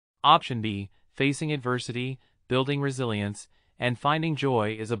Option B, Facing Adversity, Building Resilience, and Finding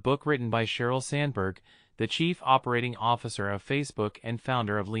Joy is a book written by Sheryl Sandberg, the Chief Operating Officer of Facebook and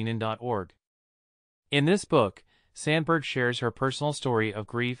founder of Leanin.org. In this book, Sandberg shares her personal story of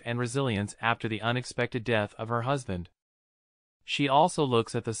grief and resilience after the unexpected death of her husband. She also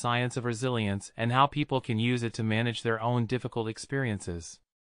looks at the science of resilience and how people can use it to manage their own difficult experiences.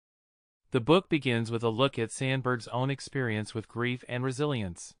 The book begins with a look at Sandberg's own experience with grief and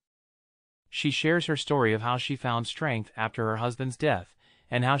resilience. She shares her story of how she found strength after her husband's death,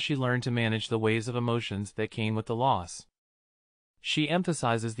 and how she learned to manage the waves of emotions that came with the loss. She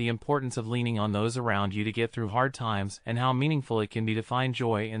emphasizes the importance of leaning on those around you to get through hard times and how meaningful it can be to find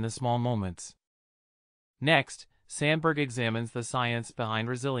joy in the small moments. Next, Sandberg examines the science behind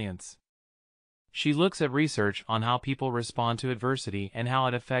resilience. She looks at research on how people respond to adversity and how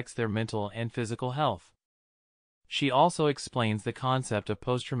it affects their mental and physical health. She also explains the concept of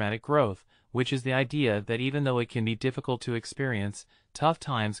post-traumatic growth, which is the idea that even though it can be difficult to experience, tough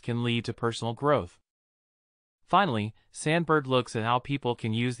times can lead to personal growth. Finally, Sandberg looks at how people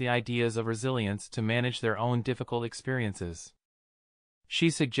can use the ideas of resilience to manage their own difficult experiences. She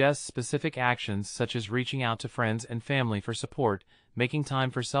suggests specific actions such as reaching out to friends and family for support, making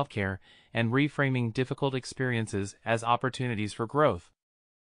time for self-care, and reframing difficult experiences as opportunities for growth.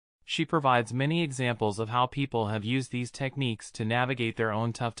 She provides many examples of how people have used these techniques to navigate their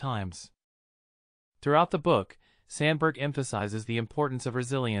own tough times. Throughout the book, Sandberg emphasizes the importance of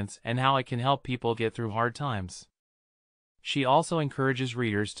resilience and how it can help people get through hard times. She also encourages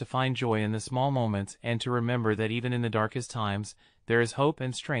readers to find joy in the small moments and to remember that even in the darkest times, there is hope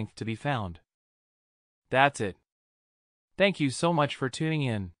and strength to be found. That's it. Thank you so much for tuning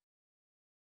in.